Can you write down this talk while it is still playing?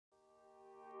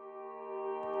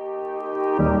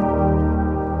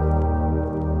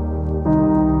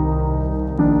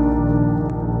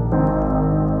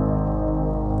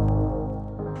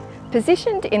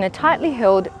Positioned in a tightly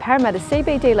held Parramatta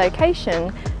CBD location,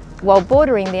 while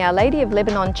bordering the Our Lady of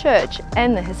Lebanon church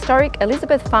and the historic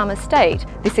Elizabeth Farm estate,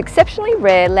 this exceptionally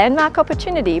rare landmark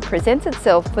opportunity presents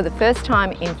itself for the first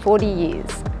time in 40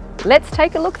 years. Let's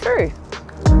take a look through.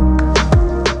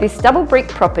 This double brick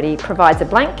property provides a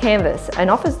blank canvas and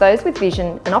offers those with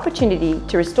vision an opportunity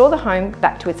to restore the home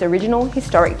back to its original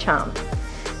historic charm.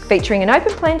 Featuring an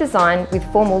open plan design with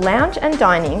formal lounge and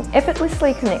dining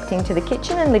effortlessly connecting to the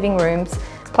kitchen and living rooms,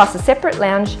 plus a separate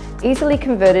lounge easily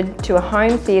converted to a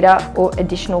home theatre or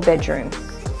additional bedroom.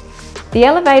 The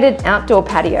elevated outdoor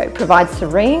patio provides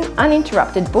serene,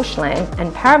 uninterrupted bushland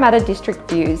and Parramatta district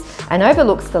views and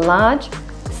overlooks the large,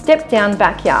 step-down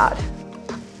backyard.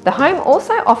 The home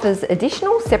also offers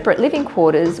additional separate living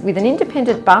quarters with an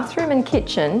independent bathroom and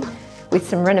kitchen. With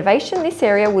some renovation, this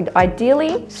area would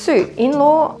ideally suit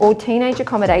in-law or teenage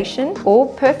accommodation,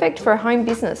 or perfect for a home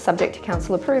business subject to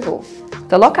council approval.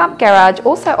 The lock-up garage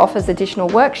also offers additional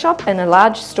workshop and a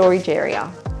large storage area.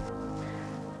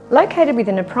 Located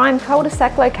within a prime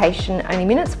cul-de-sac location, only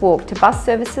minutes walk to bus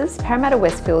services, Parramatta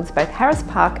Westfields, both Harris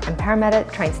Park and Parramatta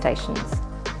train stations,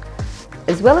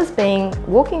 as well as being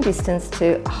walking distance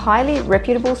to highly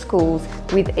reputable schools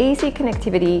with easy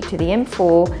connectivity to the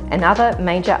M4 and other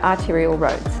major arterial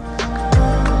roads.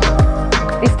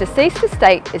 This deceased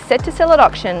estate is set to sell at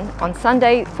auction on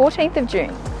Sunday, 14th of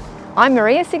June. I'm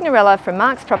Cignarella from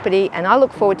Marcs Property, and I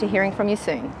look forward to hearing from you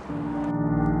soon.